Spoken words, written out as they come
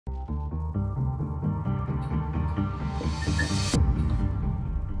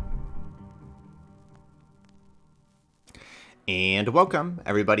And welcome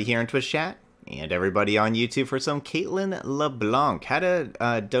everybody here in Twitch chat and everybody on YouTube for some Caitlyn LeBlanc. Had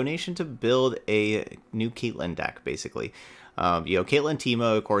a donation to build a new Caitlyn deck, basically. Caitlyn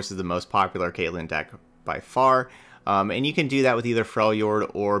Teemo, of course, is the most popular Caitlyn deck by far. And you can do that with either Freljord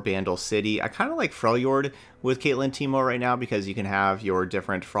or Bandle City. I kind of like Freljord with Caitlyn Teemo right now because you can have your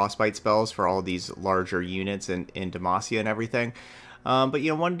different Frostbite spells for all these larger units in Demacia and everything. But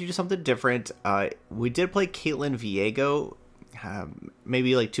wanted to do something different. We did play Caitlyn Viego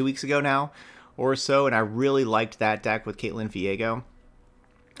maybe like 2 weeks ago now or so, and I really liked that deck with Caitlyn Viego.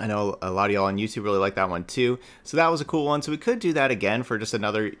 I know a lot of y'all on YouTube really like that one too, so that was a cool one. So we could do that again for just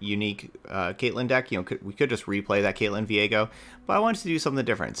another unique Caitlyn deck. We could just replay that Caitlyn Viego, but I wanted to do something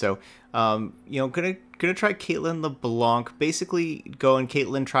different. So gonna try Caitlyn LeBlanc, basically going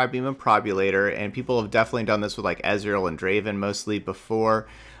Caitlyn Tribeam Improbulator, and people have definitely done this with like Ezreal and Draven mostly before,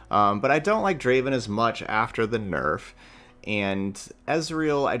 but I don't like Draven as much after the nerf. And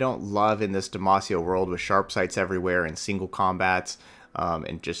Ezreal I don't love in this Demacia world with sharp sights everywhere and single combats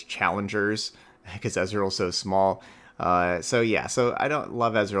and just challengers because Ezreal's so small. So I don't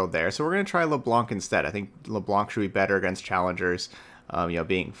love Ezreal there. So we're going to try LeBlanc instead. I think LeBlanc should be better against challengers.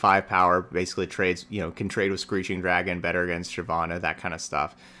 Being 5 power, basically trades, can trade with Screeching Dragon, better against Shyvana, that kind of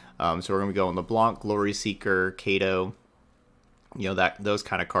stuff. So we're going to go in LeBlanc, Glory Seeker, Kato, those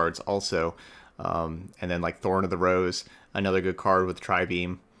kind of cards also. And then like Thorn of the Rose, another good card with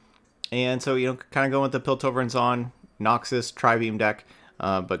Tribeam. And so, kind of going with the Piltover and Zaun, Noxus, Tribeam deck,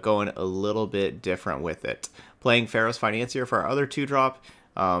 but going a little bit different with it. Playing Pharaoh's Financier for our other 2-drop,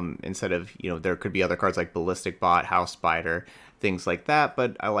 instead of, there could be other cards like Ballistic Bot, House Spider, things like that,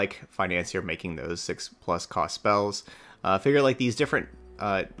 but I like Financier making those 6+ cost spells. Figure like these different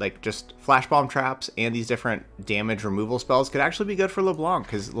like just flash bomb traps and these different damage removal spells could actually be good for LeBlanc,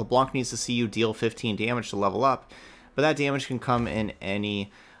 because LeBlanc needs to see you deal 15 damage to level up, but that damage can come in any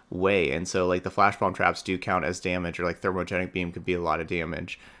way, and so like the flash bomb traps do count as damage, or like thermogenic beam could be a lot of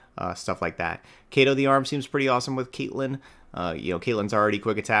damage, stuff like that. Kato the Arm seems pretty awesome with Caitlyn. Caitlyn's already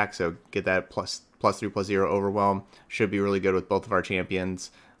quick attack, so get that +3/+0 overwhelm, should be really good with both of our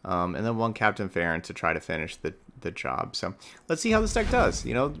champions. And then one Captain Farron to try to finish the job. So let's see how this deck does.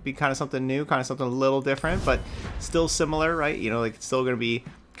 Be kind of something new, kind of something a little different, but still similar, right? Like it's still going to be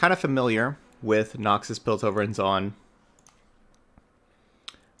kind of familiar with Noxus, Piltover, and Zaun.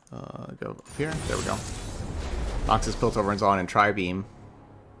 Go up here. There we go. Noxus, Piltover, and Zaun, and Tribeam.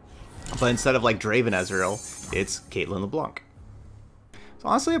 But instead of like Draven Ezreal, it's Caitlyn LeBlanc. So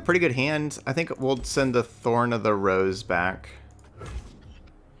honestly, a pretty good hand. I think we'll send the Thorn of the Rose back.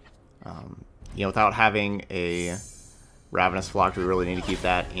 Without having a Ravenous Flock, we really need to keep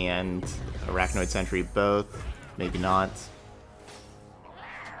that and Arachnoid Sentry both. Maybe not.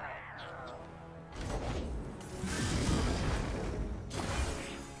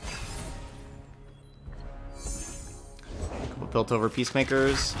 Built over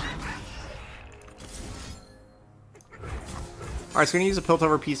Peacemakers. Alright, so we're going to use a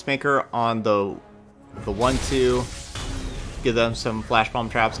Piltover Peacemaker on the 1-2. Give them some Flash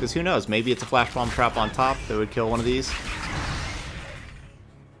Bomb traps, because who knows, maybe it's a Flash Bomb trap on top that would kill one of these.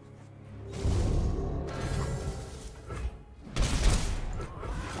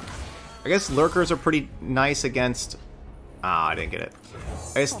 I guess Lurkers are pretty nice against... I didn't get it.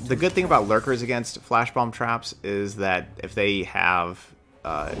 I guess the good thing about Lurkers against Flash Bomb traps is that if they have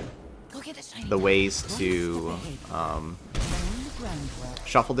the ways to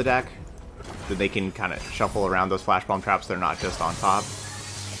shuffle the deck, then they can kind of shuffle around those Flash Bomb traps. They're not just on top.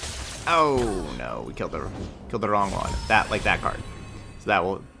 Oh no, we killed the wrong one. That card. So that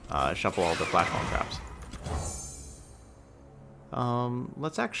will shuffle all the Flash Bomb traps.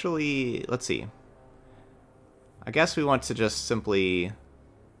 Let's see. I guess we want to just simply...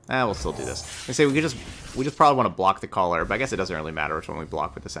 we'll still do this. I say we just probably want to block the Caller, but I guess it doesn't really matter which one we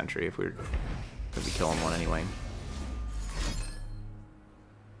block with the Sentry if we're going to be killing one anyway.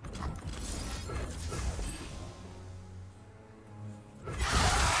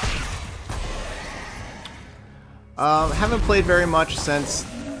 Haven't played very much since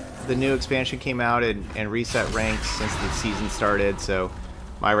the new expansion came out and reset ranks since the season started, so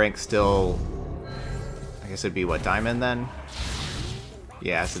my rank's still, I guess it'd be what, Diamond then?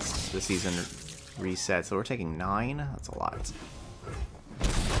 Yeah, since the season reset, so we're taking 9? That's a lot.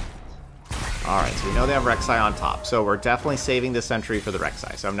 Alright, so we know they have Rek'Sai on top, so we're definitely saving the Sentry for the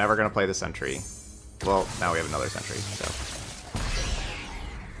Rek'Sai, so I'm never going to play the Sentry. Well, now we have another Sentry, so...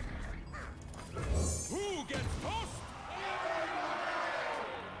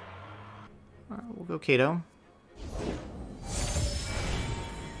 Alright, we'll go Kato.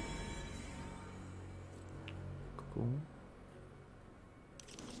 Cool.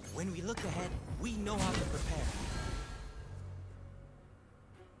 When we look ahead, we know how to prepare.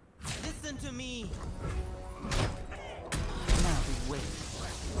 Listen to me. Now we wait.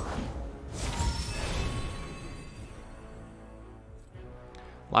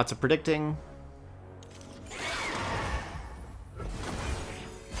 Lots of predicting.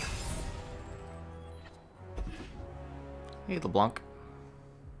 Hey, LeBlanc.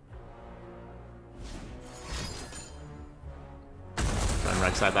 Run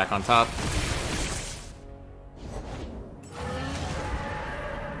right side back on top.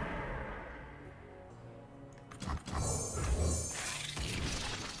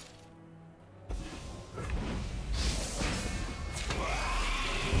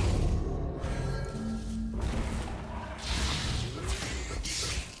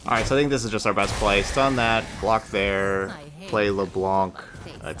 Alright, so I think this is just our best play. Stun that, block there, play LeBlanc,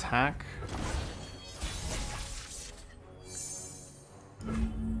 attack.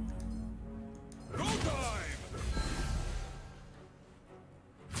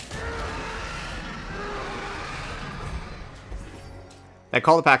 That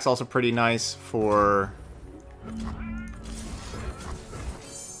call to pack's also pretty nice for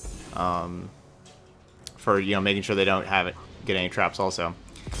you know, making sure they don't get any traps also.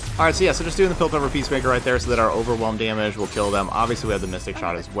 Alright, so yeah, so just doing the Piltover Peacemaker right there so that our overwhelm damage will kill them. Obviously we have the Mystic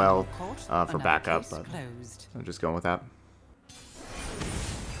Shot as well for backup, but I'm just going with that.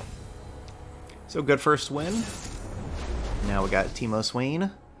 So good first win. Now we got Teemo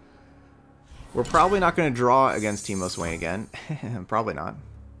Swain. We're probably not going to draw against Teemo Swain again. Probably not.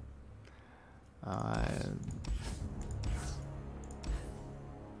 I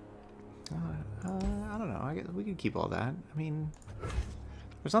don't know. I guess we could keep all that. I mean,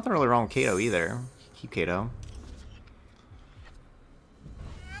 there's nothing really wrong with Kato either. Keep Kato.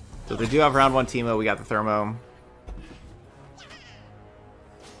 So they do have round 1 Teemo. We got the Thermo.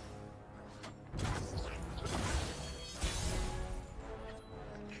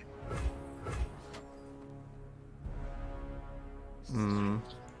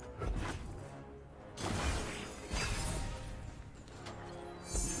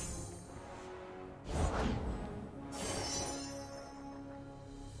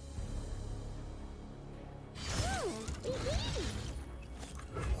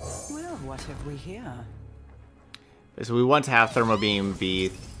 What have we here? So we want to have Thermo Beam be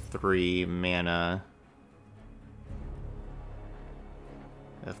 3 mana,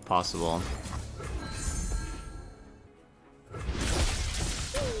 if possible.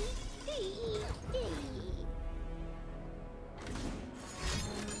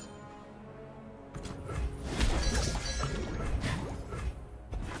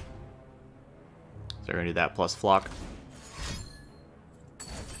 So we're gonna do that plus Flock.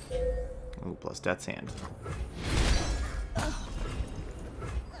 Ooh, plus Death's Hand.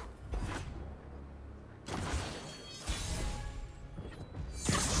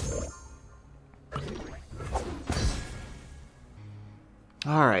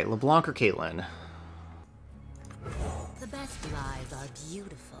 Alright, LeBlanc or Caitlyn? The best lives are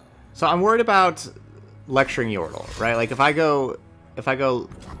beautiful. So I'm worried about lecturing Yordle, right? Like if I go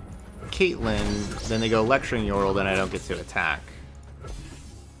Caitlyn, then they go lecturing Yordle, then I don't get to attack.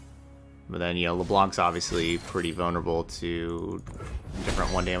 But then, you know, LeBlanc's obviously pretty vulnerable to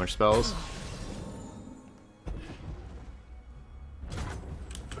different 1 damage spells.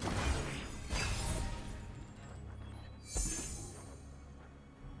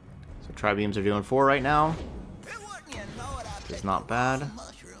 So Tri-Beams are doing 4 right now. It's not bad.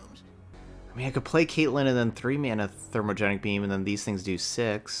 I mean, I could play Caitlyn and then 3 mana Thermogenic Beam, and then these things do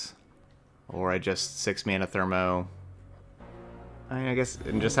 6. Or I just 6 mana Thermo. I guess,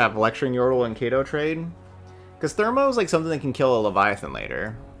 and just have Lecturing Yordle and Kato trade. Because Thermo is like something that can kill a Leviathan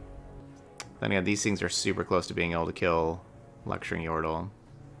later. Then yeah, these things are super close to being able to kill Lecturing Yordle.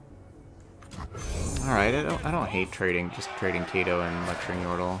 Alright, I don't hate trading, just trading Kato and Lecturing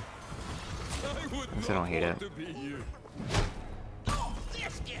Yordle. I guess I don't hate it.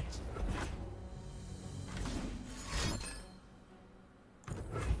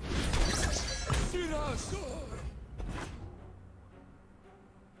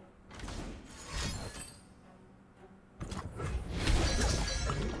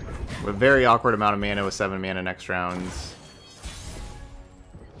 A very awkward amount of mana with 7 mana next rounds.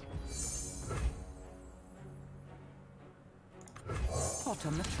 Hot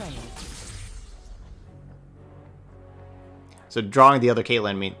on the trail. So drawing the other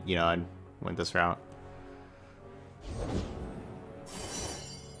Caitlyn, you know, I'd went this route.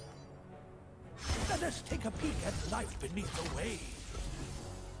 Let us take a peek at life beneath the waves.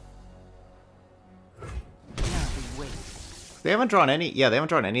 Now we wait. They haven't drawn any. Yeah, they haven't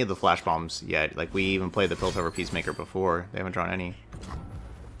drawn any of the flash bombs yet. Like, we even played the Piltover Peacemaker before. They haven't drawn any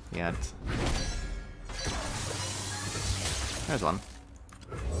yet. There's one.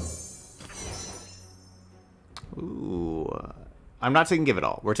 Ooh. I'm not taking Give It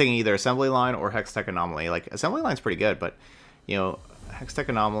All. We're taking either Assembly Line or Hextech Anomaly. Like, Assembly Line's pretty good, but, you know, Hextech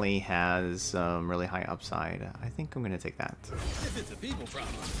Anomaly has really high upside. I think I'm going to take that. If it's a people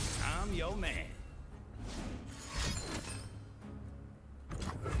problem, I'm your man.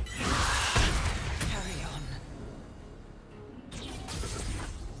 Carry on.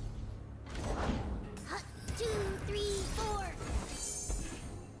 Hut, 2, 3, 4.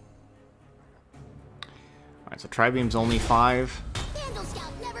 Alright, so Tri-Beam's only 5. Vandal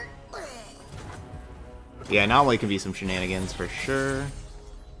Scout never. Yeah, Anomaly can be some shenanigans for sure.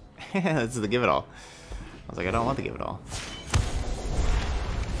 That's the Give It All. I was like, I don't want the Give It All.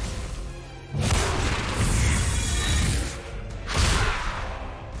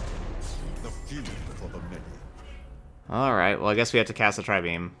 Alright, well I guess we have to cast a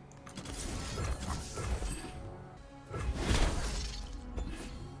Tri-Beam.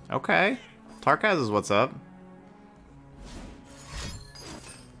 Okay. Tarkaz is what's up.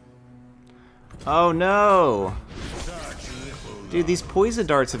 Oh no! Dude, these poison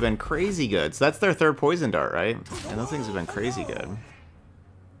darts have been crazy good. So that's their third poison dart, right? And those things have been crazy good.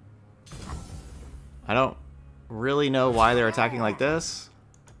 I don't really know why they're attacking like this.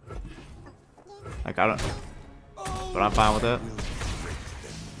 Like, I don't... But I'm fine with it.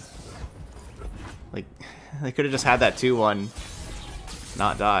 Like, they could have just had that 2-1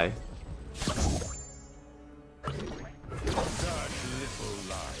 not die.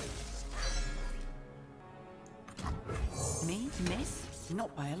 Me? Miss?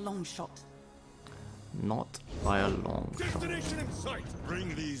 Not by a long shot. Not by a long shot. Destination in sight.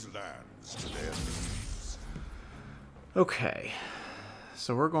 Bring these lands to their knees. Okay.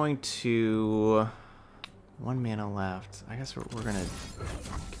 So we're going to... 1 mana left. I guess we're gonna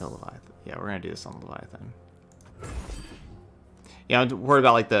kill Leviathan. Yeah, we're gonna do this on Leviathan. Yeah, I'm worried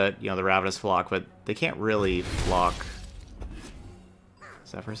about like the the Ravenous Flock, but they can't really flock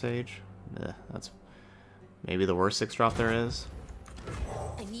Zephyr Sage. That's maybe the worst 6-drop there is.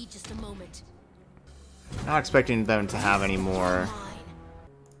 I need just a moment. Not expecting them to have any more.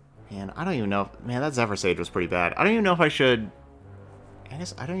 Man, I don't even know. Man, that Zephyr Sage was pretty bad. I don't even know if I should. I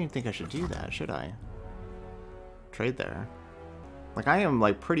guess I don't even think I should do that, should I? Trade there. Like, I am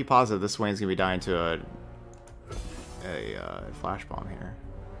like pretty positive this Swain's gonna be dying to a flash bomb here.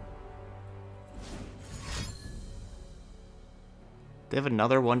 They have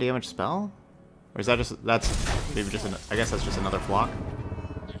another 1 damage spell, or is that just maybe just I guess that's just another flock.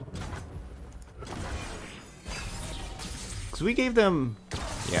 Cause we gave them,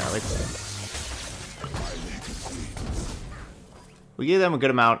 yeah, like we gave them a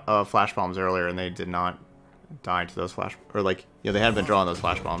good amount of flash bombs earlier, and they did not die to those flash, or like, they hadn't been drawing those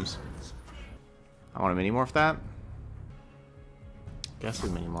flash bombs. I want a mini morph that. Guess we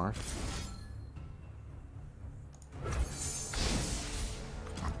mini morph.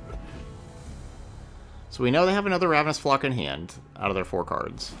 So we know they have another Ravenous Flock in hand out of their 4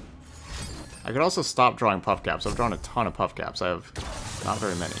 cards. I could also stop drawing puff caps. I've drawn a ton of puff caps. I have not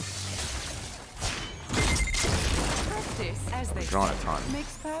very many. Practice, as they I've drawn a ton.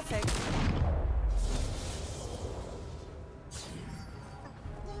 makes perfect.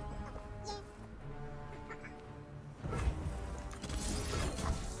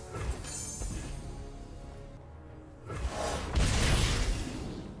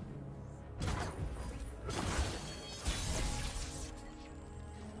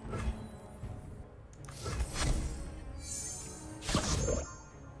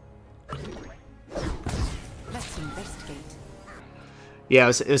 Yeah, it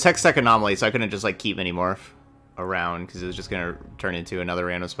was Hextech Anomaly, so I couldn't just like keep mini morph around because it was just gonna turn into another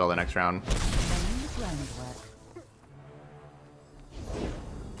random spell the next round.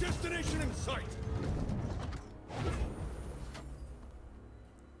 Destination in sight.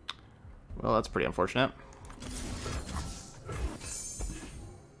 Well, that's pretty unfortunate.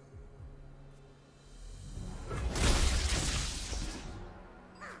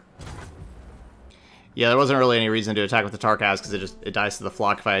 Yeah, there wasn't really any reason to attack with the Tarkaz because it dies to the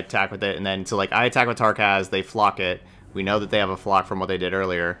flock if I attack with it, and then so like I attack with Tarkaz, they flock it. We know that they have a flock from what they did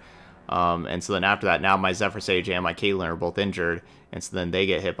earlier, and so then after that, now my Zephyr Sage and my Caitlyn are both injured, and so then they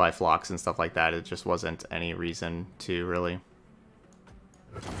get hit by flocks and stuff like that. It just wasn't any reason to really.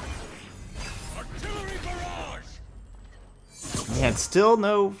 Artillery barrage. Man, still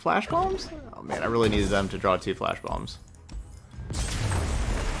no flash bombs? Oh man, I really needed them to draw 2 flash bombs.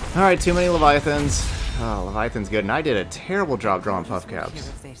 All right, too many Leviathans. Oh, Leviathan's good, and I did a terrible job drawing puff Hear caps.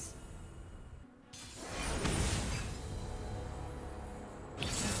 of this.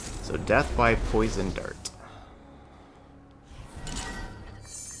 So death by poison dart.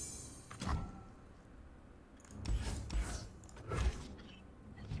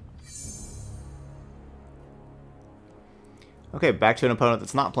 Okay, back to an opponent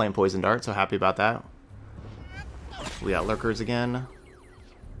that's not playing poison dart, so happy about that. We got lurkers again.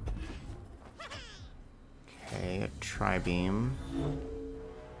 Okay, a tri-beam.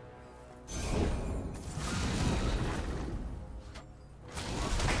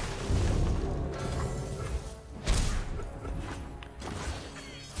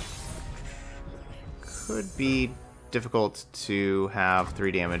 Could be difficult to have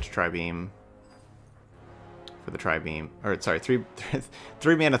 3 damage tri-beam for the tri-beam, or sorry, 3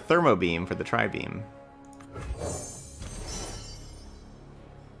 mana thermo beam for the tri-beam.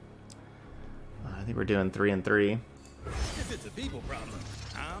 I think we're doing 3 and 3. If it's a people problem,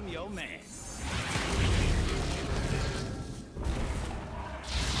 I'm your man.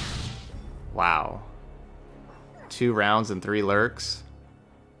 Wow. 2 rounds and 3 lurks.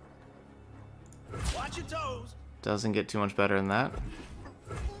 Watch your toes. Doesn't get too much better than that.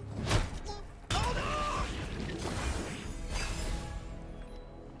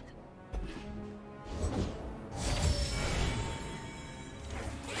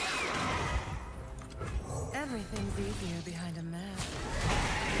 Everything's easier behind a mask.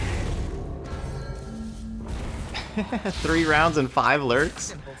 3 rounds and 5 lurks?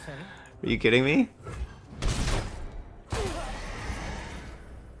 Simple thing. Are you kidding me?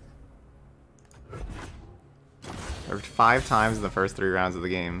 Lurked 5 times in the first 3 rounds of the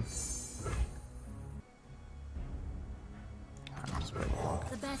game.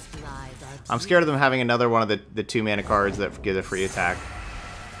 The best lives are I'm scared of them having another one of the 2 mana cards that give a free attack.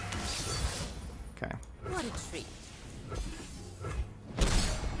 Okay. what a treat.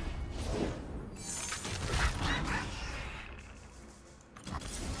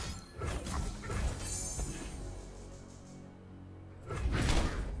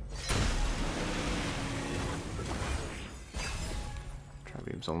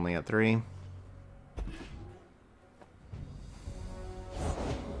 Tri-beam's only at 3.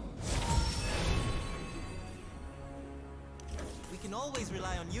 We can always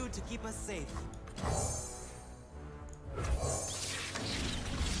rely on you to keep us safe.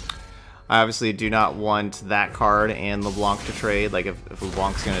 I obviously do not want that card and LeBlanc to trade. Like, if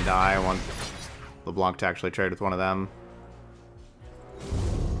LeBlanc's gonna die, I want LeBlanc to actually trade with one of them.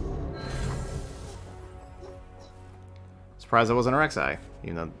 Surprised I wasn't a Rek'Sai,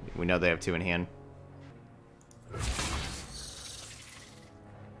 even though we know they have 2 in hand.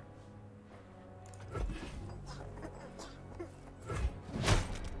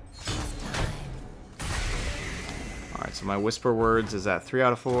 Alright, so my Whisper Words is at 3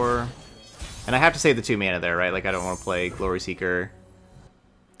 out of 4. And I have to save the 2 mana there, right? Like, I don't want to play Glory Seeker.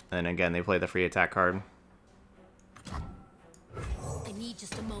 And again, they play the free attack card. I need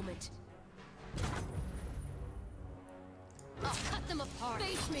just a moment. I'll cut them apart.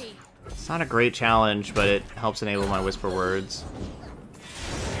 Face me. It's not a great challenge, but it helps enable my Whisper Words.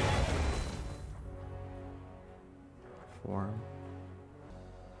 4.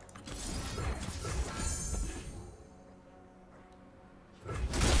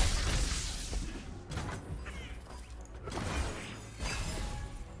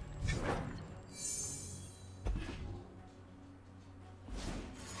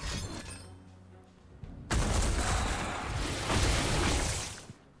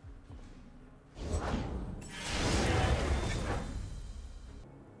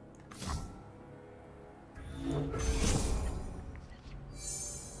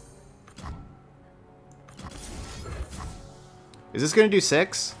 Is this gonna do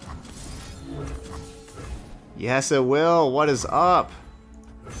 6? Yes, it will. What is up?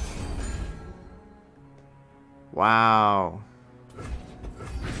 Wow.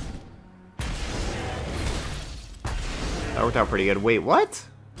 That worked out pretty good. Wait, what?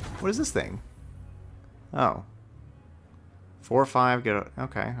 What is this thing? Oh. 4 or 5, get a...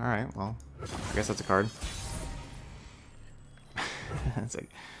 Okay, alright, well. I guess that's a card. It's like,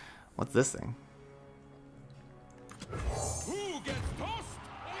 what's this thing? Who gets tossed?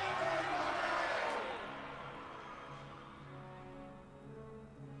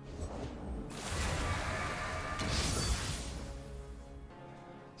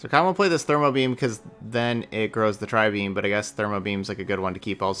 So I kind of want to play this Thermo Beam because then it grows the Tri-Beam, but I guess Thermo Beam's like a good one to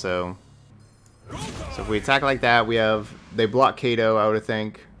keep also. So if we attack like that, we have... They block Kato, I would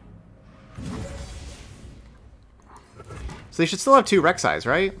think. So they should still have 2 Rek'Sais,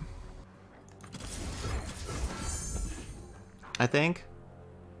 right? I think.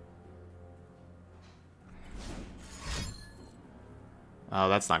 Oh,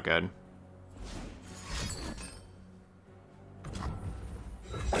 that's not good.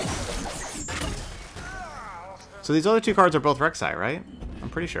 So these other two cards are both Rek'Sai, right? I'm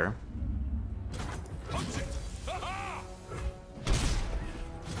pretty sure.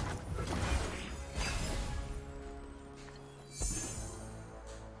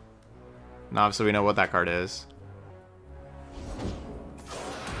 Now, obviously, we know what that card is.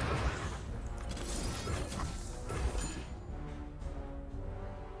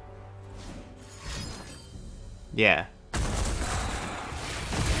 Yeah.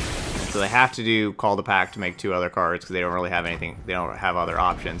 So they have to do Call the Pack to make two other cards because they don't really have anything. They don't have other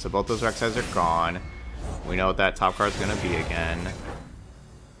options. So both those Rek'Sais are gone. We know what that top card's going to be again.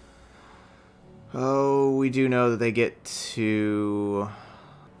 Oh, we do know that they get to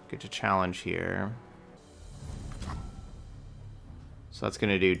challenge here. So that's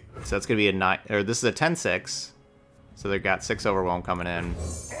going to do. So that's going to be a 9. Or this is a 10-6. So they've got 6 Overwhelm coming in.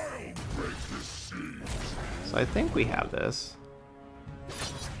 So I think we have this.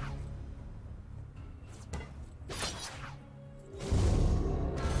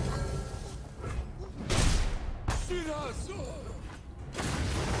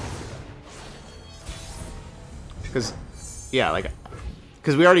 Because, yeah, like,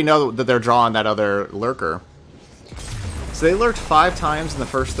 because we already know that they're drawing that other Lurker. So they lurked 5 times in the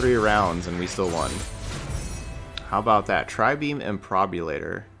first 3 rounds, and we still won. How about that? Tri-Beam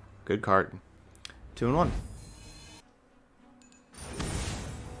Improbulator. Good card. 2-1.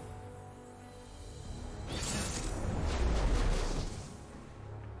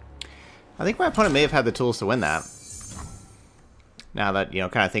 I think my opponent may have had the tools to win that. Now that, you know,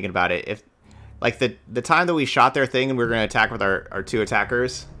 kind of thinking about it, if like the time that we shot their thing and we were going to attack with our 2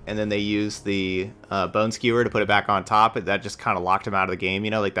 attackers, and then they used the Bone Skewer to put it back on top, that just kind of locked them out of the game,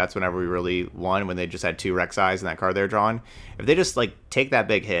 you know? Like, that's whenever we really won, when they just had 2 Rek'Sais in that card they were drawing. If they just, like, take that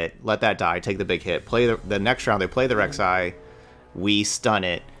big hit, let that die, take the big hit, play the next round, they play the Rek'Sai, we stun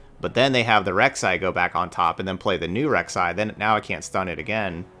it, but then they have the Rek'Sai go back on top and then play the new Rek'Sai, then now I can't stun it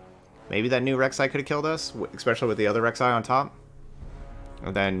again. Maybe that new Rek'Sai could have killed us, especially with the other Rek'Sai on top.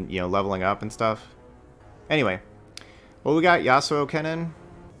 And then, you know, leveling up and stuff. Anyway. Well, we got Yasuo, Kennen.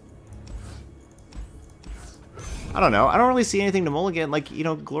 I don't know. I don't really see anything to mulligan. Like, you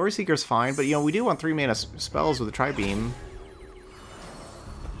know, Glory Seeker's fine, but, you know, we do want 3 mana spells with a Tri-Beam.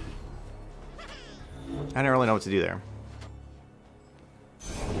 I don't really know what to do there.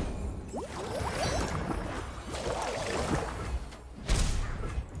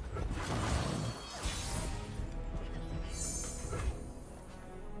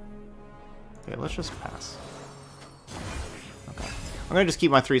 Okay, let's just pass. Okay. I'm going to just keep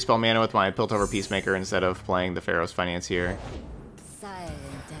my 3-spell mana with my Piltover Peacemaker instead of playing the Pharaoh's Financier. Silent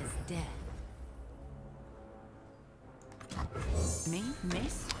as death. Me?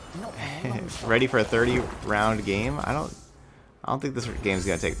 Miss? No. Ready for a 30-round game? I don't think this game's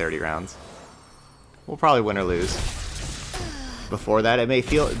going to take 30 rounds. We'll probably win or lose. Before that, it may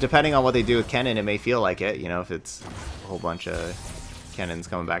feel, depending on what they do with Kennen, it may feel like it, you know, if it's a whole bunch of Kennens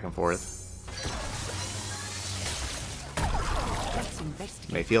coming back and forth.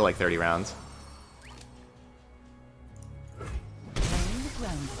 It may feel like 30 rounds.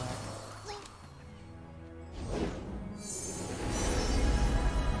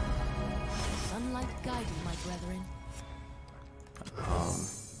 Sunlight guiding my brethren.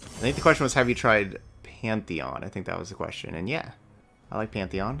 I think the question was, have you tried Pantheon? I think that was the question. And yeah, I like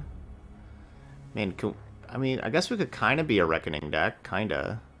Pantheon. Man, I mean, I guess we could kind of be a Reckoning deck. Kind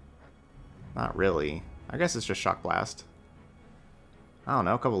of. Not really. I guess it's just Shock Blast. I don't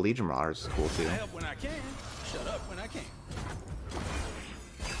know, a couple Legion Marauders is cool too. Help when I can. Shut up when I can.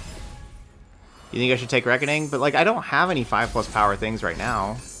 You think I should take Reckoning? But like, I don't have any 5+ power things right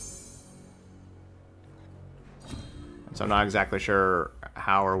now. So I'm not exactly sure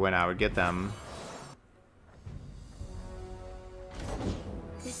how or when I would get them.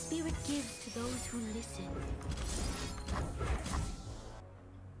 The spirit gives to those who listen.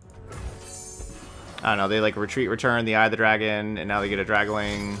 I don't know, they like retreat, return, the Eye of the Dragon, and now they get a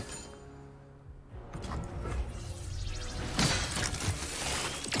Dragling.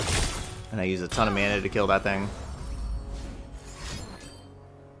 And I use a ton of mana to kill that thing.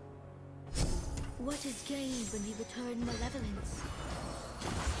 What is gained when we return malevolence?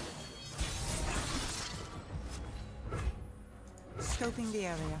 Scoping the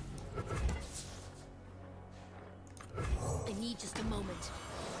area. I need just a moment.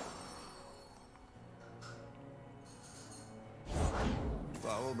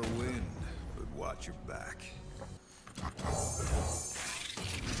 Follow the wind, but watch your back.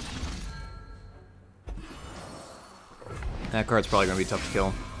 That card's probably going to be tough to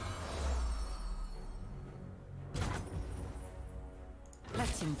kill.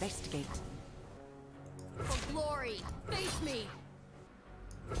 Let's investigate. For glory, face me.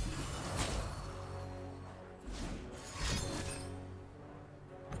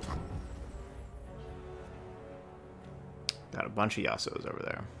 Got a bunch of Yasuos over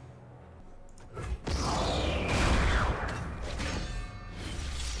there.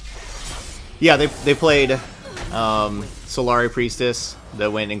 Yeah, they played Solari Priestess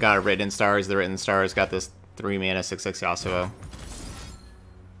that went and got a Written Stars. The Written Stars got this 3 mana 6/6 Yasuo.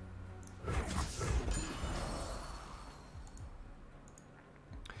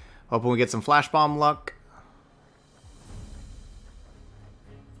 Hoping we get some Flash Bomb luck.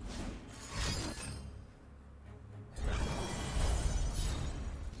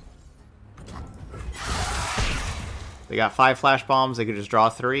 They got 5 Flash Bombs. They could just draw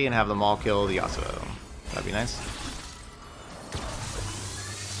 3 and have them all kill the Yasuo. That'd be nice.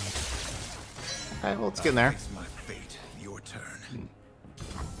 Okay, well, let's get in there. My fate, your turn.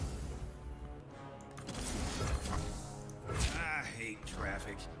 I hate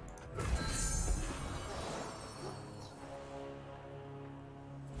traffic.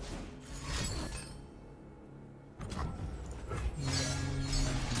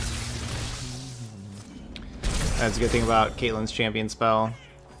 That's a good thing about Caitlyn's champion spell.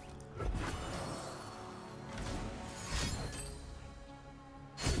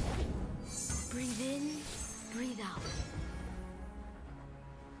 Breathe in, breathe out.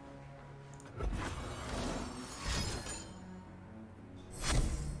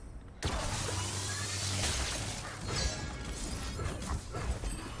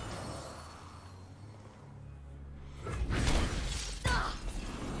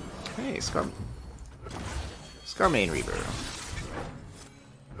 Hey, Scarmain Reaver.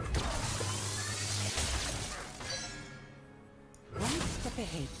 One step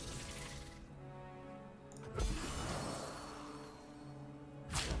ahead.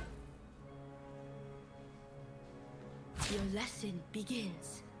 Your lesson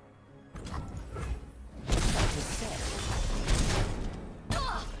begins.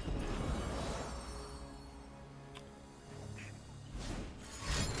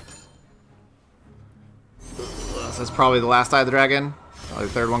 So that's probably the last Eye of the Dragon. Probably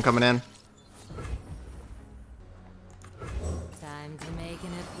the 3rd one coming in. Time to make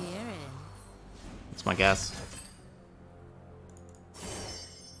an appearance. That's my guess.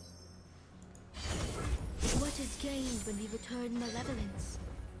 What is gained when we return malevolence?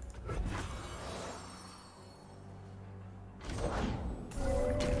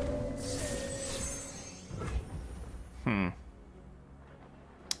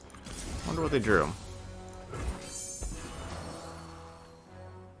 Wonder what they drew.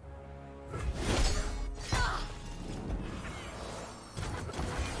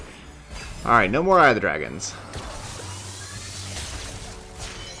 Alright, no more Eye of the Dragons.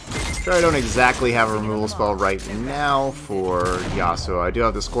 Sure, I don't exactly have a removal spell right now for Yasuo. I do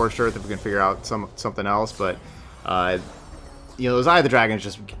have the Scorched Earth if we can figure out something else, but you know, those Eye of the Dragons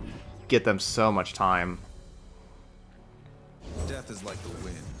just get them so much time. Death is like the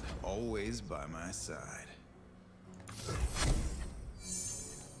wind, always by my side.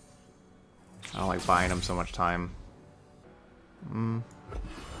 I don't like buying them so much time.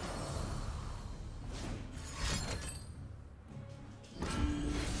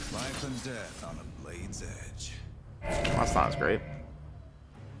 Life and death on a blade's edge. Well, that's not as great.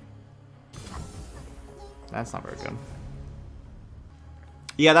 That's not very good.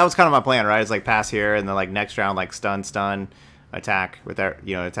 Yeah, that was kind of my plan, right? It's like pass here, and then like next round, like stun, attack with that,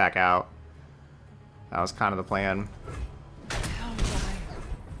 you know, attack out. That was kind of the plan.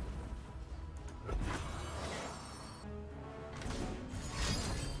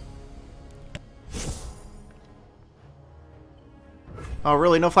 Oh,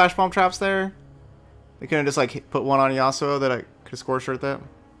 really? No flash bomb traps there? They couldn't just like put one on Yasuo that I could have Scorched Earth that?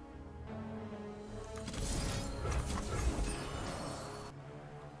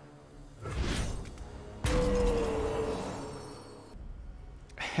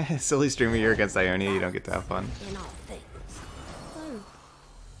 Silly streamer, you're against Ionia, you don't get to have fun. In all things. I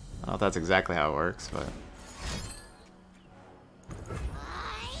don't know if that's exactly how it works, but...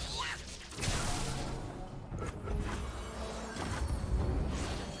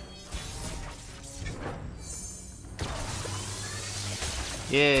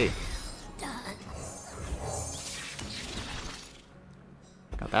 Yay!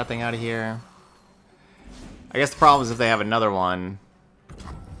 Got that thing out of here. I guess the problem is if they have another one.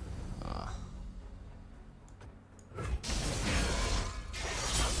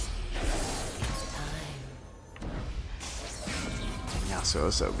 Yasuo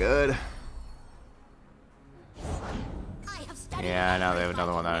is so good. Yeah, now they have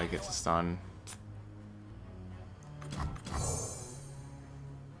another one that gets a stun.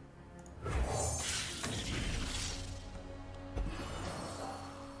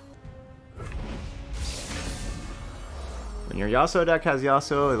 When your Yasuo deck has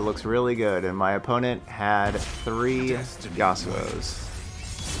Yasuo, it looks really good, and my opponent had 3 Yasuos.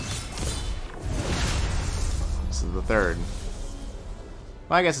 This is the 3rd.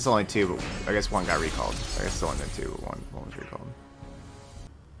 Well, I guess it's only 2, but I guess 1 got recalled. I guess it's only been 2, but one was recalled.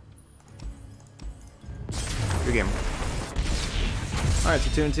 Good game. Alright,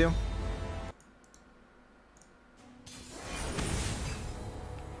 so 2 and 2.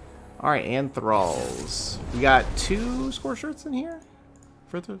 Alright, and Thralls. We got 2 score shirts in here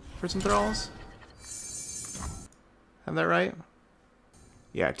for some Thralls. Have that right?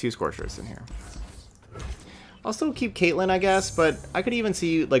 Yeah, 2 score shirts in here. I'll still keep Caitlyn, I guess, but I could even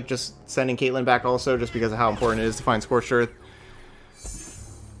see like just sending Caitlyn back also, just because of how important it is to find Scorched Earth.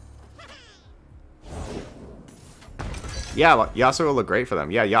 Yeah, Yasuo will look great for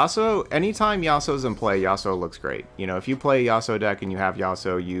them. Yeah, Yasuo, anytime Yasuo's in play, Yasuo looks great. You know, if you play a Yasuo deck and you have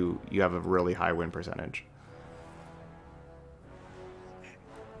Yasuo, you have a really high win percentage.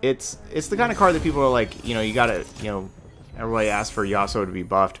 It's the kind of card that people are like, you know, you gotta, you know, everybody asks for Yasuo to be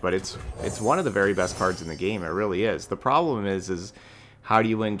buffed, but it's one of the very best cards in the game. It really is. The problem is how do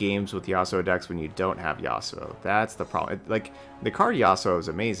you win games with Yasuo decks when you don't have Yasuo? That's the problem. Like, the card Yasuo is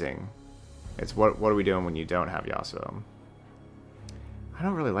amazing. It's what are we doing when you don't have Yasuo? I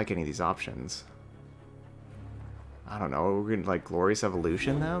don't really like any of these options. I don't know. We're gonna like Glorious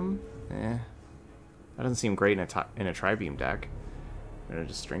Evolution them? Eh. That doesn't seem great in a Tri-Beam deck. Gonna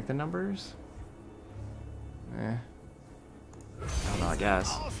just strengthen numbers? Eh. I don't know, I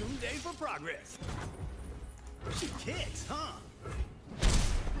guess. Awesome day for progress. She kicks, huh?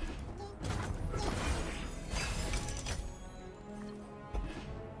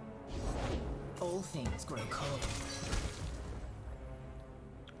 All things grow cold.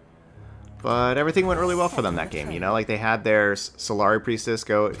 But everything went really well for them that game, you know? Like, they had their Solari Priestess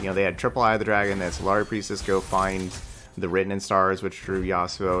go, you know, they had Triple Eye of the Dragon, they had Solari Priestess go find the Written in Stars, which drew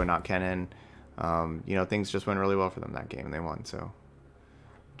Yasuo and not Kennen. You know, things just went really well for them that game, and they won, so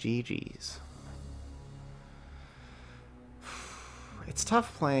GG's. It's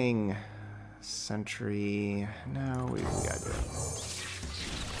tough playing Sentry. No, we gotta do it.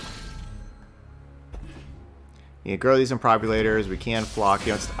 Yeah, grow these Improbulators. We can flock.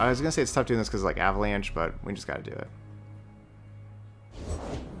 You know, I was gonna say it's tough doing this because like Avalanche, but we just gotta do it.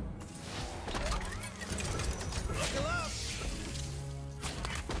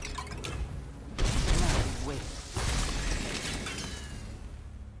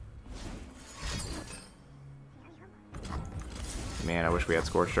 Man, I wish we had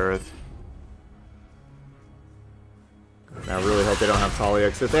Scorched Earth. I really hope they don't have Talia,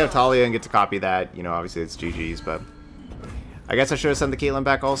 because if they have Talia and get to copy that, you know, obviously it's GG's, but I guess I should have sent the Caitlyn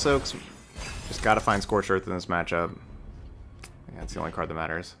back also, because just gotta find Scorched Earth in this matchup. Yeah, it's the only card that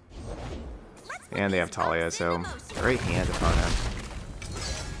matters. And they have Talia, so great hand opponent.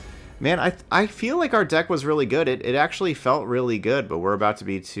 Man, I feel like our deck was really good. It actually felt really good, but we're about to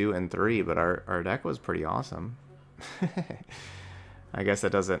be 2 and 3, but our deck was pretty awesome. I guess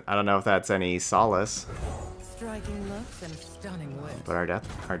that doesn't, I don't know if that's any solace. Striking looks and stunning wit. But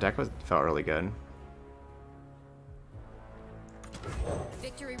our deck felt really good.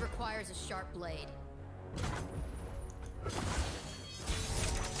 Victory requires a sharp blade.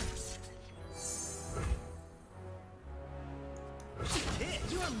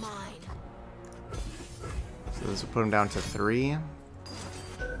 You are mine. So this will put him down to 3.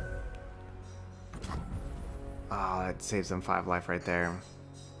 Oh, that saves them 5 life right there.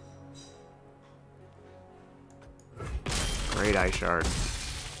 Great Ice Shard.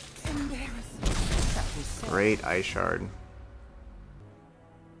 Great Ice Shard.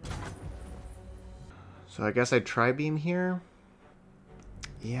 So I guess I Tri-Beam here?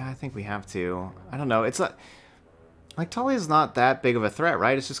 Yeah, I think we have to. I don't know. It's like Talia's not that big of a threat,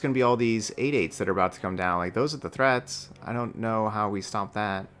 right? It's just going to be all these 8/8s that are about to come down. Like, those are the threats. I don't know how we stop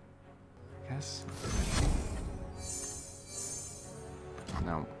that. I guess.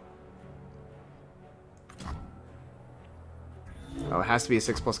 No. Oh, it has to be a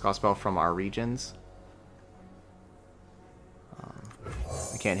 6+ cost spell from our regions.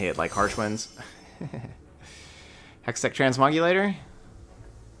 I can't hit like Harsh Winds. Hextech Transmogulator.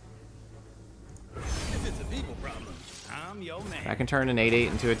 If it's a people problem, I'm your man. I can turn an 8/8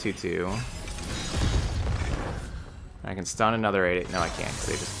 into a 2/2. I can stun another 8/8. No, I can't, because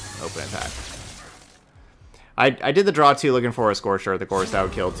they just open attack. I did the draw too, looking for a Scorcher. Of course, that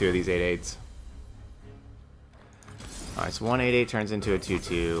would kill 2 of these 8/8s. Alright, so 1 8/8 turns into a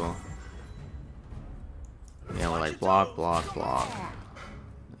 2/2. Yeah, we're like block, block, block.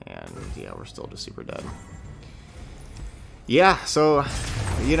 And yeah, we're still just super dead. Yeah, so,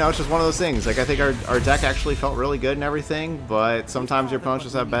 you know, it's just one of those things. Like, I think our deck actually felt really good and everything, but sometimes your opponents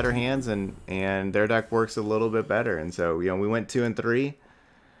just have better hands, and their deck works a little bit better. And so, you know, we went 2 and 3.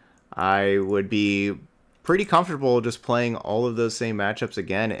 I would be pretty comfortable just playing all of those same matchups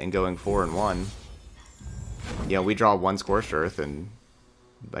again and going 4 and 1. You know, we draw 1 Scorched Earth, and,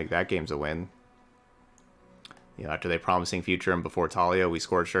 like, that game's a win. You know, after they Promising Future and before Talia, we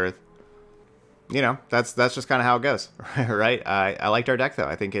Scorched Earth. You know, that's just kind of how it goes, right? I liked our deck, though.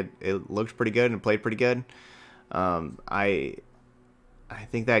 I think it looked pretty good and played pretty good. I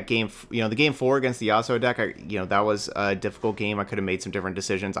think that game, you know, the game 4 against the Yasuo deck, you know, that was a difficult game. I could have made some different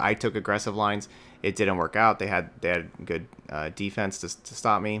decisions. I took aggressive lines. It didn't work out. They had good defense to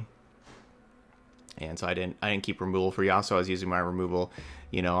stop me, and so I didn't keep removal for Yasuo. I was using my removal,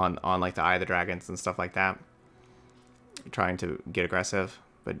 you know, on like the Eye of the Dragons and stuff like that, trying to get aggressive,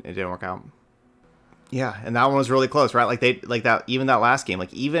 but it didn't work out. Yeah, and that one was really close, right? Like that even that last game,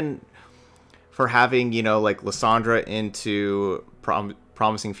 like even for having, you know, like Lissandra into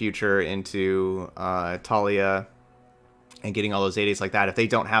Promising Future into Talia and getting all those 80s like that, if they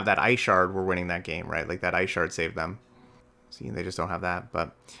don't have that Ice Shard, we're winning that game, right? Like that Ice Shard saved them. See, they just don't have that.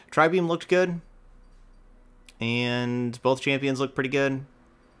 But Tri-Beam looked good, and both champions looked pretty good,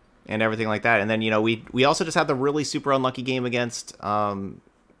 and everything like that. And then, you know, we also just had the really super unlucky game against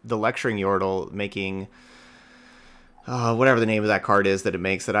the Lecturing Yordle, making whatever the name of that card is that it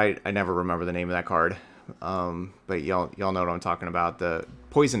makes, that I never remember the name of that card. But y'all know what I'm talking about. The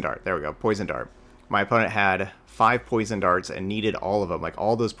Poison Dart. There we go. Poison Dart. My opponent had 5 Poison Darts and needed all of them. Like,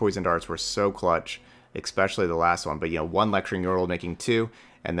 all those Poison Darts were so clutch, especially the last one. But, you know, 1 Lecturing Yordle making 2,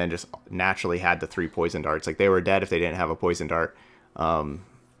 and then just naturally had the 3 Poison Darts. Like, they were dead if they didn't have a Poison Dart.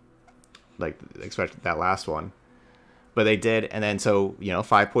 Like, especially that last one. But they did, and then so, you know,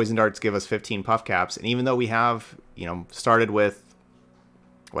 5 Poison Darts give us 15 Puff Caps. And even though we have, you know, started with,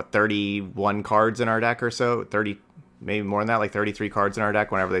 what, 31 cards in our deck or so, 30, maybe more than that, like 33 cards in our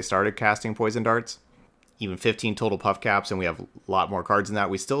deck whenever they started casting Poison Darts, even 15 total Puff Caps, and we have a lot more cards than that,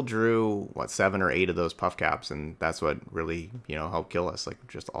 we still drew, what, 7 or 8 of those Puff Caps, and that's what really, you know, helped kill us, like,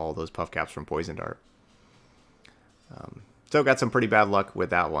 just all those Puff Caps from Poison Dart. So got some pretty bad luck with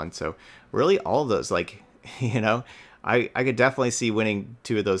that one. So really all of those, like, you know, I could definitely see winning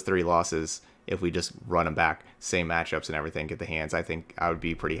 2 of those 3 losses if we just run them back, same matchups and everything, get the hands. I think I would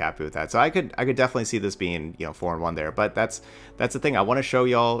be pretty happy with that. So I could definitely see this being, you know, 4 and 1 there. But that's the thing. I want to show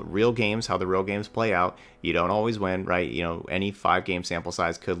y'all real games, how the real games play out. You don't always win, right? You know, any 5-game sample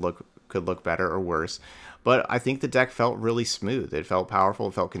size could look better or worse. But I think the deck felt really smooth. It felt powerful.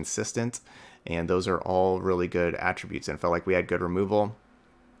 It felt consistent, and those are all really good attributes. And it felt like we had good removal.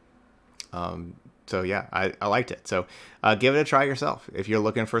 So yeah, I liked it. So give it a try yourself if you're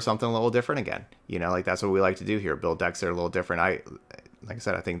looking for something a little different again. You know, like that's what we like to do here. Build decks that are a little different. Like I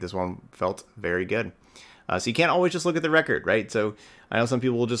said, I think this one felt very good. So you can't always just look at the record, right? So I know some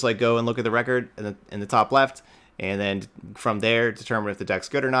people will just like go and look at the record in the top left, and then from there determine if the deck's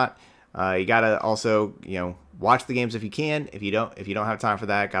good or not. You gotta also, you know, watch the games if you can. If you don't have time for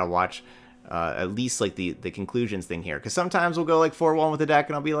that, gotta watch at least like the conclusions thing here, because sometimes we'll go like 4-1 with the deck,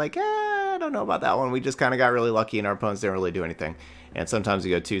 and I'll be like, I don't know about that one. We just kind of got really lucky, and our opponents didn't really do anything. And sometimes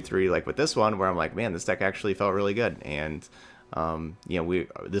we go 2-3, like with this one, where I'm like, man, this deck actually felt really good. And you know,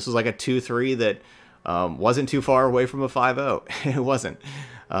 this was like a 2-3 that wasn't too far away from a 5-0. It wasn't.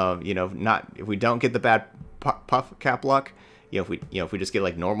 You know, not if we don't get the bad puff cap luck. You know, if we just get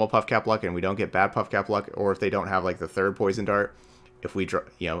like normal puff cap luck and we don't get bad puff cap luck, or if they don't have like the 3rd Poison Dart, if we draw,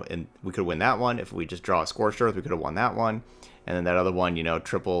 you know, and we could win that one. If we just draw a Scorched Earth, we could have won that one. And then that other one, you know,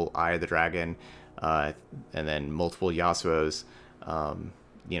 triple Eye of the Dragon, and then multiple Yasuos.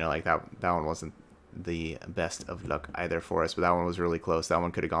 You know, like that one wasn't the best of luck either for us, but that one was really close. That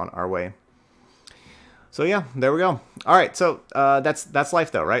one could have gone our way. So yeah, there we go. All right, so that's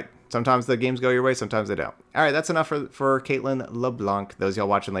life though, right? Sometimes the games go your way, sometimes they don't. All right, that's enough for Caitlyn LeBlanc. Those y'all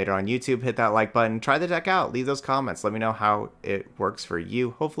watching later on YouTube, hit that like button. Try the deck out. Leave those comments. Let me know how it works for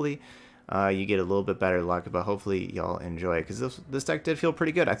you. Hopefully, you get a little bit better luck, but hopefully y'all enjoy it, because this deck did feel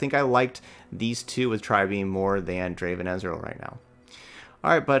pretty good. I think I liked these 2 with Tri-Beam more than Draven Ezreal right now.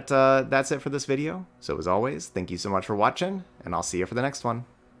 All right, but that's it for this video. So as always, thank you so much for watching, and I'll see you for the next one.